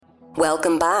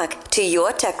Welcome back to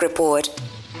your Tech Report.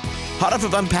 Hot off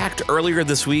of Unpacked earlier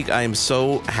this week, I am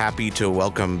so happy to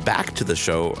welcome back to the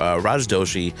show Raj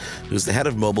Doshi, who's the head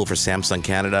of mobile for Samsung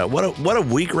Canada. What a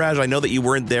week, Raj! I know that you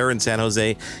weren't there in San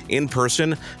Jose in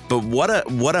person, but what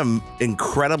a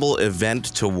incredible event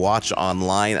to watch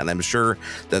online, and I'm sure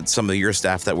that some of your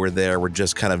staff that were there were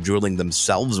just kind of drooling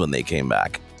themselves when they came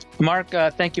back. Mark,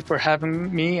 thank you for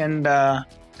having me, and to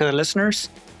the listeners,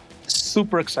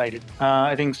 super excited.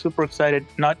 I think super excited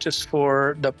not just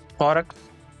for the products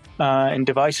and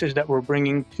devices that we're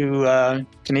bringing to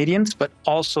Canadians, but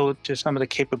also to some of the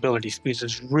capabilities, because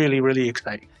it's really, really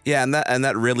exciting. Yeah, and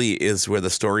that really is where the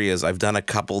story is. I've done a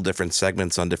couple different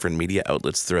segments on different media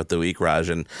outlets throughout the week, Raj,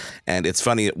 and it's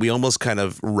funny, we almost kind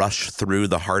of rush through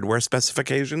the hardware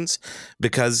specifications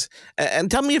because, and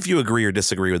tell me if you agree or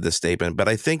disagree with this statement, but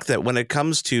I think that when it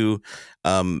comes to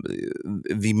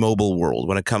the mobile world,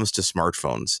 when it comes to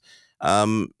smartphones,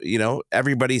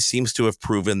 everybody seems to have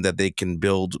proven that they can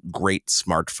build great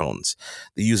smartphones.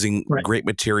 They're using great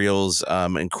materials,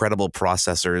 incredible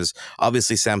processors.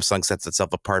 Obviously, Samsung sets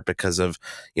itself apart because of,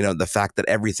 the fact that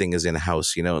everything is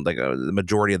in-house, the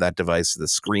majority of that device, the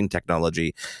screen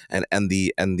technology and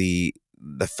the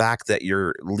fact that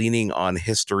you're leaning on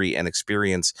history and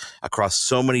experience across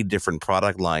so many different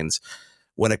product lines.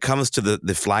 When it comes to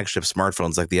the flagship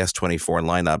smartphones like the S24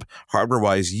 lineup,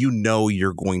 hardware-wise,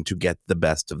 you're going to get the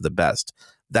best of the best.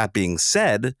 That being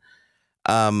said,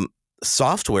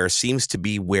 software seems to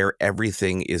be where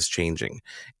everything is changing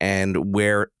and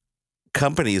where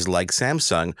companies like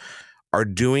Samsung are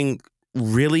doing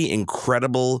really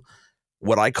incredible,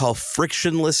 what I call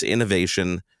frictionless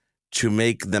innovation to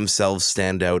make themselves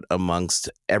stand out amongst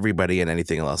everybody and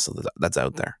anything else that's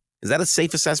out there. Is that a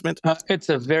safe assessment? It's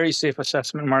a very safe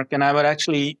assessment, Mark. And I would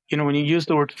actually, when you use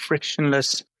the word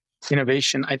frictionless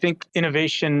innovation, I think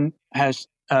innovation has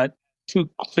two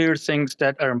clear things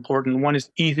that are important. One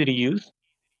is easy to use.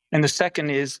 And the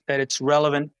second is that it's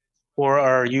relevant for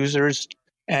our users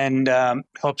and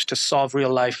helps to solve real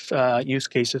life use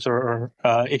cases or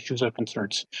issues or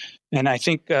concerns. And I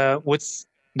think with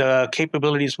the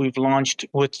capabilities we've launched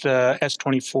with the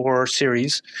S24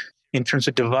 series in terms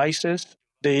of devices,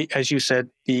 as you said,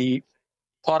 the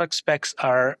product specs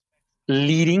are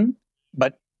leading,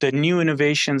 but the new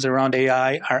innovations around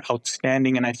AI are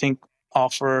outstanding, and I think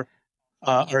offer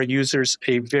our users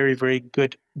a very, very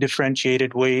good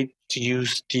differentiated way to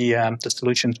use the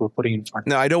solutions we're putting in front.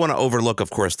 Now, I don't want to overlook, of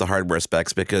course, the hardware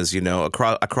specs because,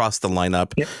 across the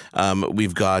lineup,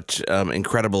 we've got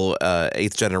incredible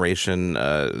 8th generation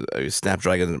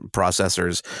Snapdragon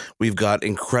processors. We've got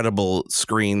incredible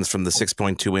screens from the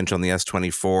 6.2 inch on the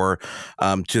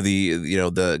S24 to the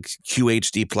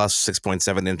QHD plus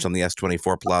 6.7 inch on the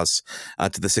S24 plus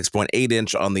to the 6.8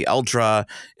 inch on the Ultra,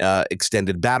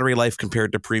 extended battery life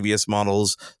compared to previous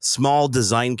models, small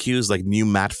design cues like new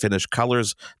matte finish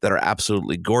colors that are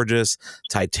absolutely gorgeous,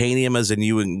 titanium as a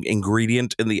new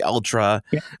ingredient in the Ultra,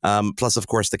 plus of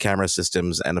course the camera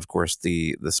systems and of course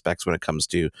the specs when it comes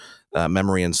to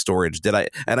memory and storage.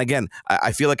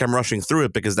 I feel like I'm rushing through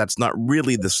it because that's not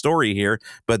really the story here,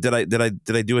 but did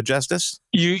I do it justice?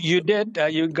 You did.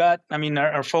 You got,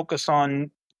 our focus on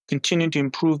continuing to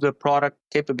improve the product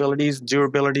capabilities,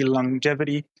 durability,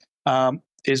 longevity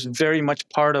is very much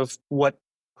part of what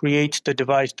creates the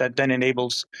device that then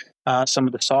enables some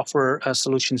of the software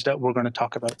solutions that we're going to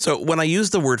talk about. So when I use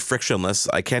the word frictionless,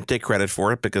 I can't take credit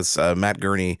for it because Matt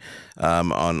Gurney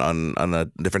on a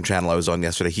different channel I was on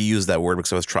yesterday, he used that word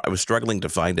because I was struggling to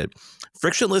find it.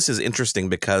 Frictionless is interesting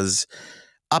because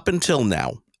up until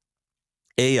now,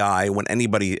 AI, when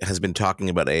anybody has been talking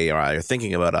about AI or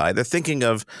thinking about AI, they're thinking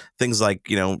of things like,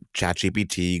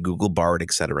 ChatGPT, Google Bard,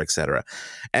 et cetera, et cetera.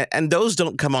 And those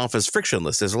don't come off as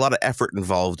frictionless. There's a lot of effort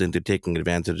involved into taking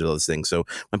advantage of those things. So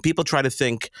when people try to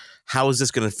think, how is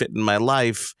this going to fit in my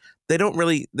life? They don't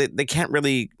really, they can't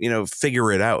really,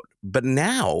 figure it out. But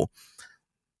now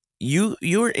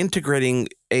you're integrating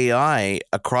AI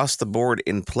across the board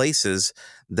in places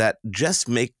that just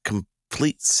make complete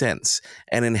sense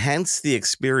and enhance the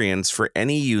experience for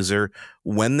any user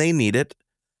when they need it,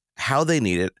 how they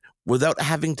need it, without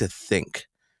having to think.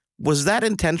 Was that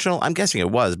intentional? I'm guessing it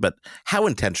was, but how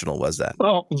intentional was that?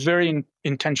 Well, very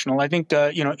intentional. I think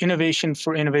innovation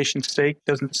for innovation's sake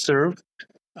doesn't serve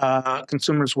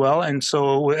consumers well, and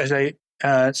so as I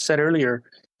said earlier,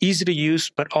 easy to use,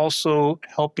 but also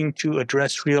helping to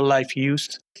address real life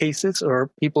use cases or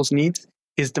people's needs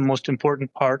is the most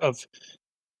important part of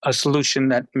a solution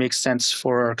that makes sense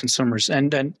for our consumers.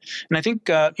 And I think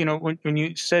when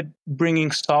you said bringing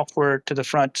software to the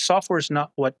front, software is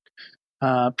not what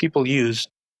people use.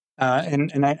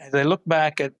 As I look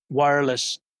back at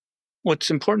wireless,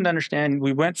 what's important to understand,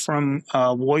 we went from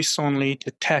voice only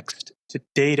to text to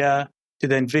data to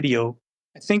then video.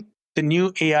 I think the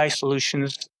new AI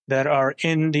solutions that are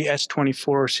in the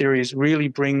S24 series really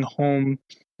bring home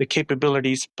the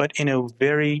capabilities, but in a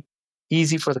very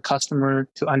easy for the customer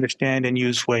to understand and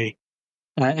use way.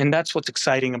 And that's what's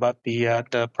exciting about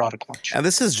the product launch. And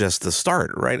this is just the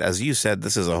start, right? As you said,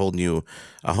 this is a whole new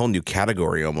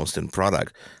category almost in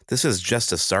product. This is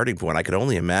just a starting point. I could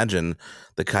only imagine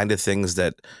the kind of things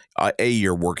that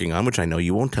you're working on, which I know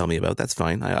you won't tell me about. That's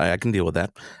fine. I can deal with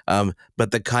that.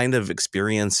 But the kind of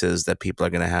experiences that people are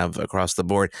going to have across the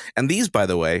board, and these, by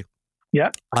the way,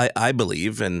 Yeah. I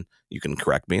believe, and you can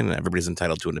correct me, and everybody's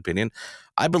entitled to an opinion.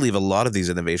 I believe a lot of these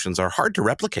innovations are hard to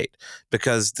replicate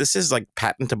because this is like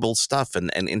patentable stuff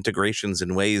and integrations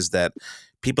in ways that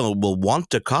people will want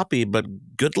to copy, but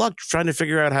good luck trying to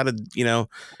figure out how to,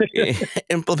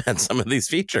 implement some of these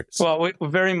features. Well,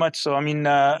 very much so. I mean,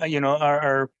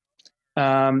 our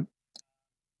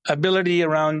ability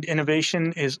around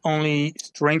innovation is only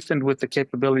strengthened with the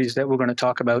capabilities that we're going to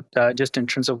talk about, just in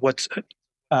terms of what's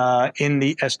in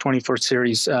the S24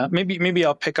 series. Maybe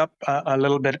I'll pick up a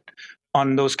little bit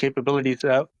on those capabilities.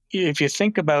 If you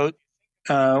think about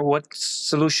what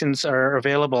solutions are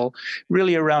available,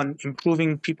 really around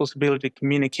improving people's ability to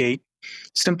communicate,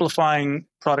 simplifying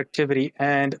productivity,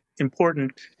 and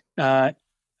important,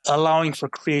 allowing for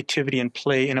creativity and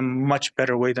play in a much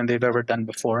better way than they've ever done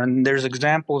before. And there's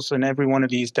examples in every one of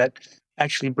these that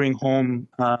actually bring home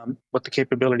what the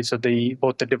capabilities of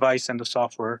both the device and the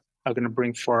software are going to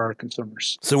bring for our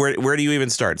consumers. So where do you even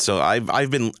start? So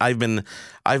I've been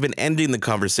ending the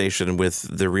conversation with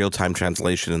the real-time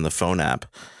translation in the phone app.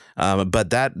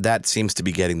 But that seems to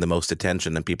be getting the most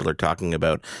attention that people are talking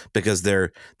about because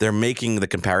they're making the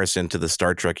comparison to the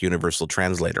Star Trek Universal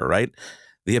Translator, right?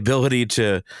 The ability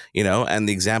to, and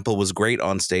the example was great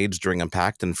on stage during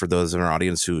Unpacked. And for those in our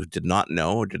audience who did not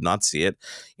know or did not see it,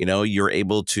 you're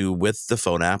able to, with the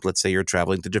phone app, let's say you're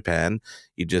traveling to Japan,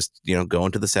 you just, go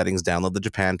into the settings, download the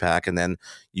Japan pack, and then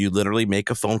you literally make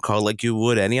a phone call like you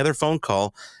would any other phone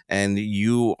call. And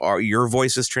your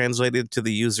voice is translated to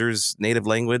the user's native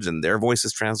language and their voice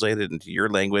is translated into your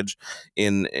language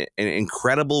in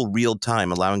incredible real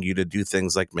time, allowing you to do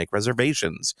things like make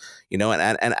reservations,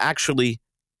 and actually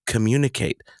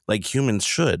communicate like humans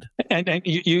should. And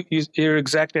you're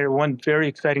exactly right. One very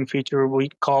exciting feature we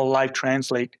call Live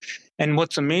Translate. And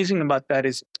what's amazing about that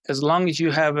is as long as you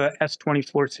have a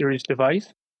S24 series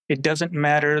device, it doesn't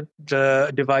matter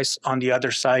the device on the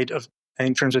other side of,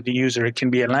 in terms of the user. It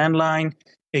can be a landline,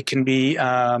 it can be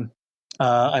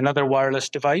another wireless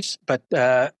device, but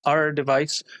our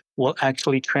device will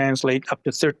actually translate up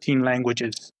to 13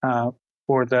 languages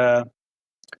for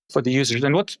the users.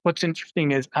 And what's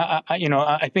interesting is,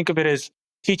 I think of it as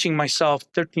teaching myself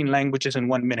 13 languages in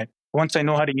 1 minute. Once I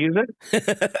know how to use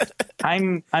it,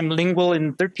 I'm lingual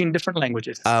in 13 different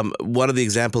languages. One of the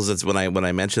examples is when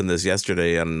I mentioned this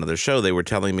yesterday on another show, they were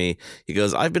telling me, he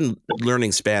goes, I've been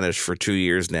learning Spanish for 2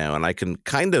 years now, and I can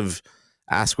kind of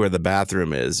ask where the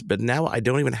bathroom is, but now I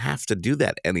don't even have to do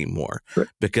that anymore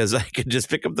because I could just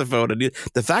pick up the phone and do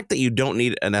the fact that you don't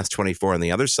need an S24 on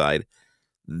the other side.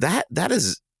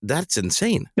 That's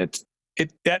insane.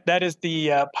 That is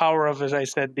the power of, as I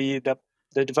said, the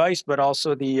device, but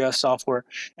also the software.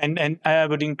 And I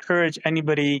would encourage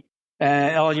anybody,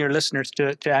 all your listeners,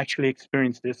 to actually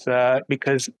experience this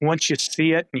because once you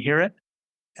see it and hear it,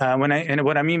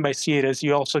 what I mean by see it is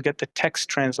you also get the text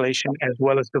translation as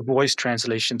well as the voice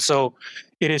translation. So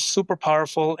it is super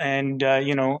powerful. And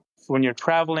when you're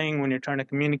traveling, when you're trying to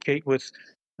communicate with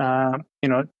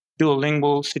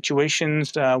duolingual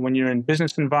situations, when you're in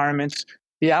business environments,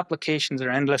 the applications are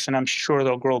endless, and I'm sure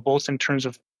they'll grow both in terms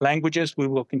of languages. We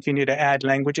will continue to add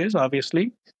languages,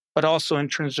 obviously, but also in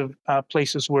terms of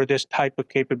places where this type of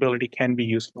capability can be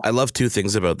useful. I love two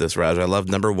things about this, Raj. I love,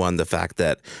 number one, the fact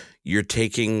that you're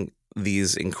taking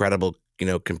these incredible,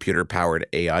 computer-powered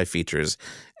AI features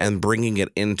and bringing it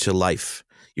into life.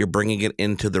 You're bringing it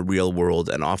into the real world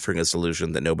and offering a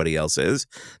solution that nobody else is,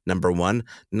 number one.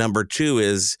 Number two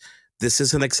is this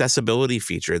is an accessibility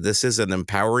feature. This is an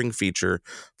empowering feature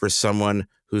for someone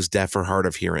who's deaf or hard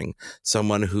of hearing,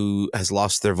 someone who has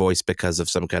lost their voice because of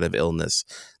some kind of illness.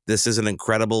 This is an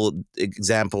incredible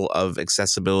example of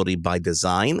accessibility by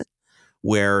design,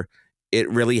 where it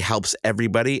really helps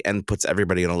everybody and puts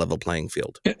everybody on a level playing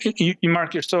field.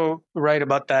 Mark, you're so right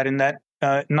about that, in that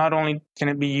not only can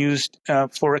it be used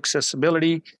for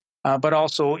accessibility, but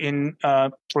also in,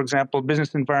 for example,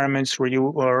 business environments where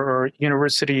or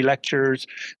university lectures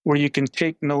where you can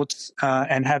take notes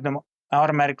and have them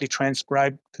automatically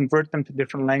transcribe, convert them to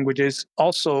different languages.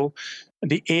 Also,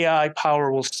 the AI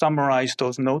power will summarize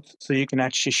those notes, so you can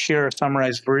actually share a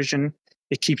summarized version.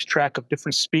 It keeps track of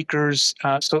different speakers.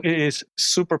 So it is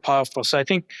super powerful. So I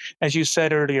think, as you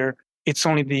said earlier, it's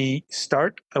only the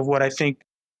start of what I think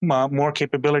more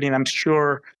capability. And I'm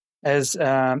sure as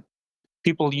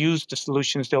people use the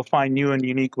solutions, they'll find new and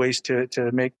unique ways to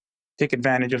take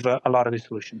advantage of a lot of these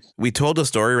solutions. We told a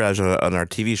story, Raj, on our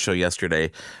TV show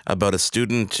yesterday about a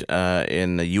student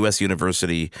in a U.S.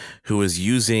 university who was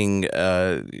using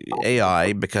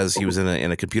AI because he was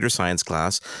in a computer science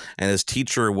class, and his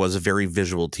teacher was a very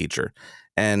visual teacher.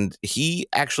 And he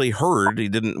actually heard,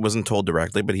 wasn't told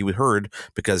directly, but he heard,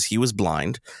 because he was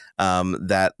blind,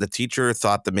 that the teacher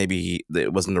thought that maybe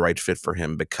it wasn't the right fit for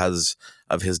him because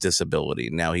of his disability.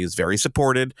 Now, he was very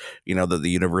supported, that the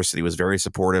university was very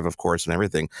supportive, of course, and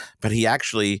everything, but he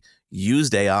actually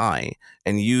used AI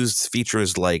and used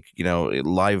features like,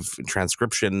 live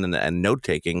transcription and note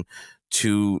taking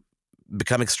to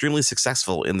become extremely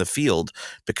successful in the field,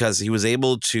 because he was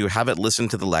able to have it listen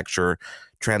to the lecture,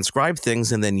 transcribe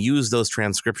things, and then use those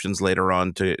transcriptions later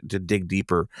on to dig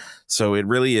deeper. So it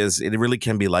really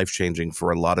can be life-changing for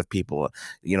a lot of people,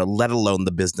 let alone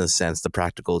the business sense, the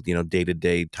practical,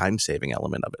 day-to-day time-saving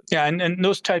element of it. Yeah, and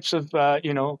those types of,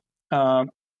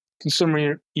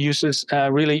 consumer uses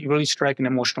really strike an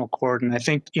emotional chord. And I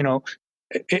think,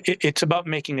 it's about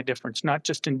making a difference, not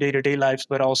just in day-to-day lives,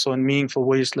 but also in meaningful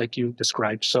ways like you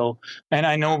described. So, and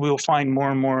I know we'll find more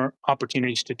and more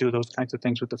opportunities to do those kinds of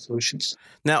things with the solutions.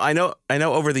 Now, I know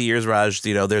over the years, Raj,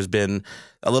 there's been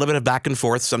a little bit of back and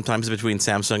forth sometimes between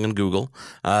Samsung and Google.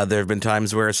 There have been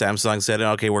times where Samsung said,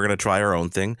 okay, we're going to try our own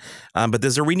thing. But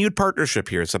there's a renewed partnership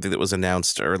here, something that was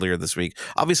announced earlier this week.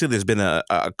 Obviously, there's been a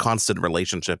constant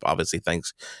relationship, obviously,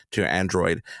 thanks to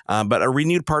Android. But a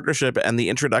renewed partnership and the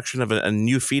introduction of a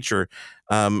new feature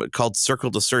called Circle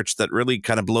to Search that really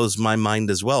kind of blows my mind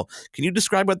as well. Can you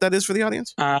describe what that is for the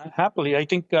audience? Happily. I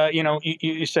think,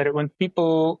 you said it. When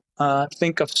people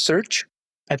think of search,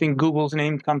 I think Google's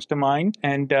name comes to mind.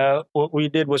 And what we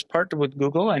did was partner with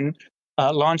Google and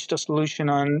launched a solution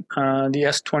on the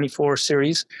S24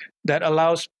 series that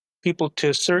allows people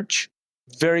to search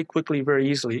very quickly, very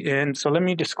easily. And so let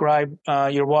me describe,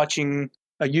 you're watching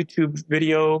a YouTube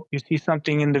video, you see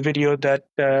something in the video that,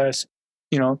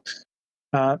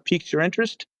 piques your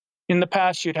interest. In the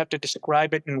past, you'd have to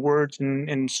describe it in words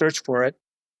and search for it.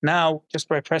 Now, just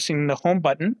by pressing the home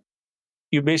button,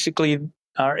 you basically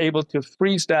are able to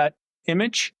freeze that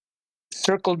image,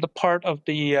 circle the part of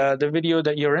the video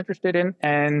that you're interested in,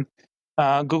 and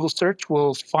Google Search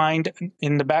will find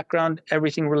in the background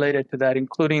everything related to that,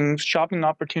 including shopping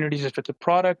opportunities if it's a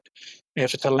product,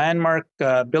 if it's a landmark,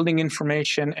 building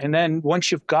information. And then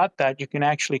once you've got that, you can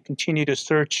actually continue to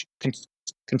search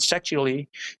conceptually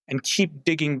and keep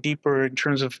digging deeper in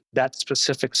terms of that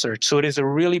specific search. So it is a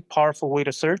really powerful way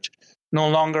to search, no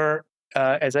longer,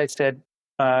 as I said,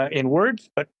 in words,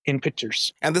 but in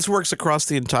pictures. And this works across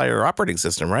the entire operating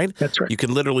system, right? That's right. You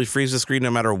can literally freeze the screen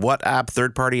no matter what app,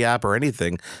 third-party app or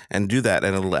anything, and do that,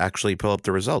 and it'll actually pull up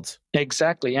the results.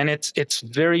 Exactly. And it's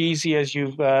very easy, as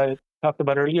you've talked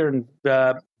about earlier, and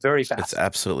very fast.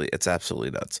 It's absolutely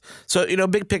nuts. So,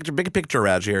 big picture,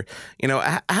 Raj, here.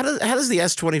 How does the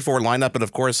S24 line up, and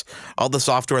of course all the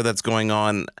software that's going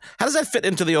on, how does that fit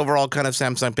into the overall kind of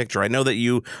Samsung picture? I know that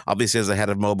you obviously, as the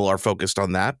head of mobile, are focused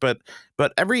on that, but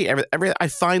every I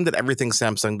find that everything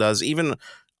Samsung does, even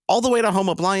all the way to home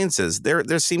appliances,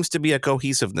 there seems to be a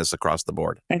cohesiveness across the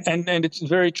board. And it's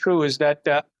very true, is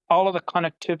that all of the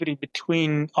connectivity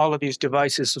between all of these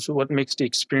devices is what makes the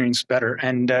experience better.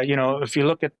 And, if you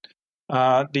look at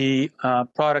the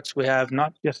products we have,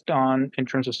 not just in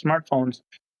terms of smartphones,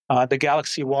 the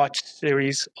Galaxy Watch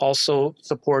series also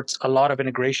supports a lot of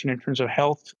integration in terms of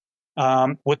health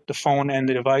with the phone and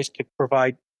the device to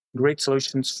provide great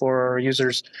solutions for our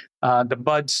users. The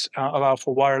buds allow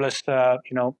for wireless, talk,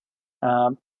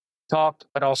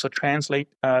 but also translate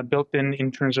built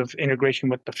in terms of integration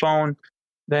with the phone.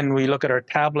 Then we look at our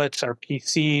tablets, our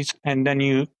PCs, and then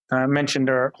you mentioned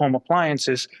our home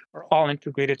appliances are all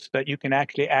integrated so that you can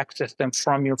actually access them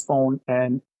from your phone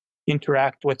and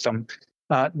interact with them.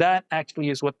 That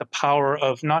actually is what the power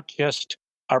of not just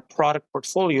our product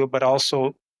portfolio, but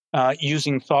also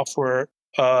using software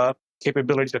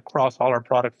capabilities across all our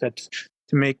product sets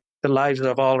to make the lives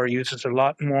of all our users a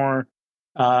lot more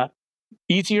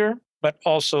easier, but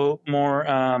also more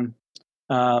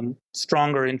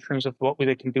stronger in terms of what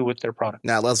they can do with their product.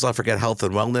 Now, let's not forget health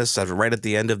and wellness. Right at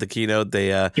the end of the keynote,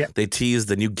 they teased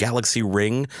the new Galaxy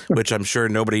Ring, which I'm sure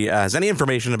nobody has any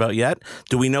information about yet.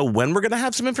 Do we know when we're going to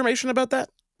have some information about that?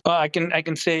 I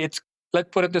can say it's let's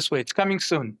put it this way. It's coming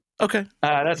soon. Okay.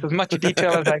 That's as much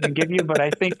detail as I can give you, but I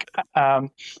think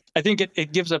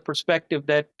it gives a perspective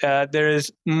that there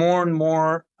is more and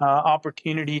more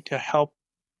opportunity to help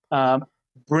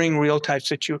bring real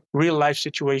life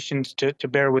situations to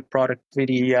bear with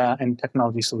productivity and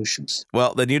technology solutions.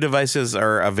 Well, the new devices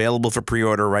are available for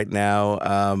pre-order right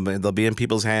now. They'll be in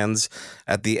people's hands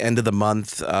at the end of the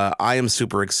month. I am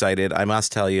super excited. I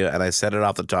must tell you, and I said it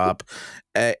off the top.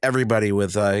 Everybody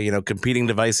with competing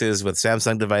devices, with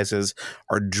Samsung devices,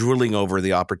 are drooling over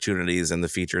the opportunities and the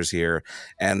features here,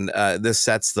 and this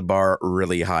sets the bar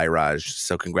really high, Raj.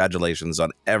 So congratulations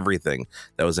on everything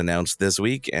that was announced this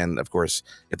week, and of course,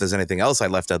 if there's anything else I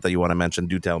left out that you want to mention,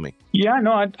 do tell me. Yeah,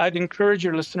 no, I'd encourage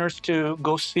your listeners to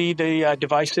go see the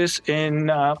devices in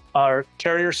our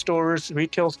carrier stores,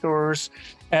 retail stores,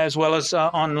 as well as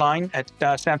online at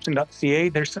Samsung.ca.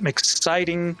 There's some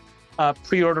exciting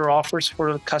pre-order offers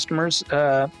for customers,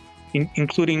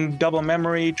 including double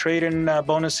memory, trade-in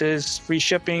bonuses, free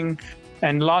shipping,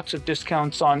 and lots of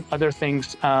discounts on other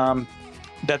things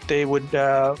that they would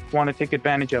want to take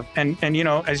advantage of. And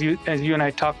as you and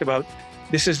I talked about,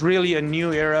 this is really a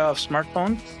new era of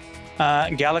smartphones.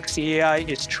 Galaxy AI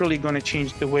is truly going to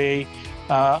change the way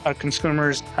our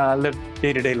consumers live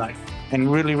day-to-day life,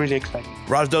 and really, really exciting.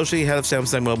 Raj Doshi, head of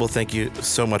Samsung Mobile, thank you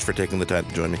so much for taking the time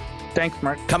to join me. Thanks,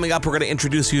 Mark. Coming up, we're going to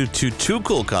introduce you to two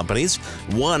cool companies.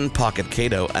 One, Pocket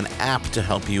Kato, an app to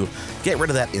help you get rid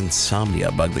of that insomnia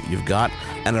bug that you've got,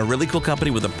 and a really cool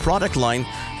company with a product line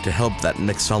to help that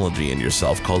mixology in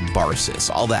yourself called Barsys.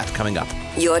 All that coming up.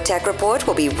 Your Tech Report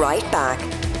will be right back.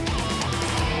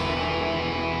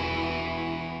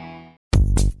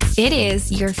 It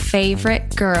is your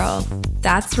favorite girl.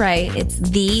 That's right, it's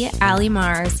the Ali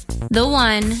Mars, the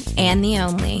one and the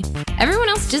only. Everyone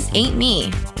else just ain't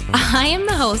me. I am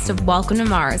the host of Welcome to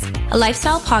Mars, a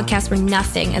lifestyle podcast where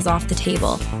nothing is off the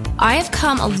table. I have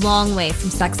come a long way from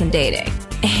sex and dating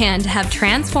and have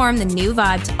transformed the new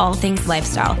vibe to all things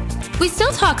lifestyle. We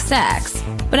still talk sex,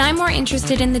 but I'm more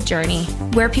interested in the journey,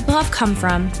 where people have come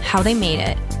from, how they made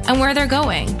it, and where they're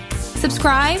going.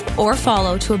 Subscribe or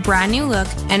follow to a brand new look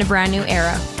and a brand new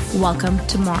era. Welcome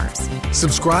to Mars.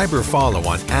 Subscribe or follow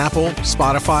on Apple,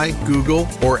 Spotify, Google,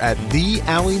 or at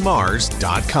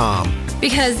thealimars.com.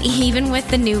 Because even with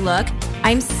the new look,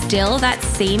 I'm still that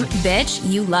same bitch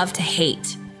you love to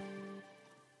hate.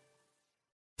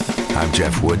 I'm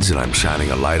Jeff Woods, and I'm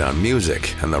shining a light on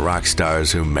music and the rock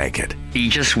stars who make it. He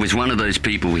just was one of those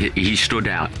people, he stood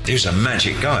out. He was a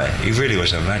magic guy. He really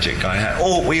was a magic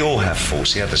guy. We all have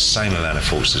faults. He had the same amount of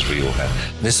faults as we all had.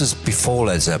 This was before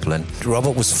Led Zeppelin.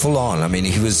 Robert was full on. I mean,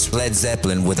 he was Led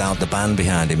Zeppelin without the band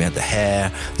behind him. He had the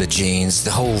hair, the jeans,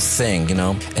 the whole thing,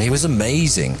 and he was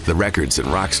amazing. The Records and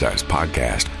Rockstars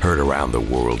podcast, heard around the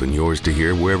world and yours to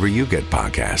hear wherever you get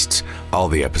podcasts. All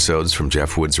the episodes from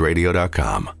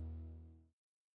JeffWoodsRadio.com.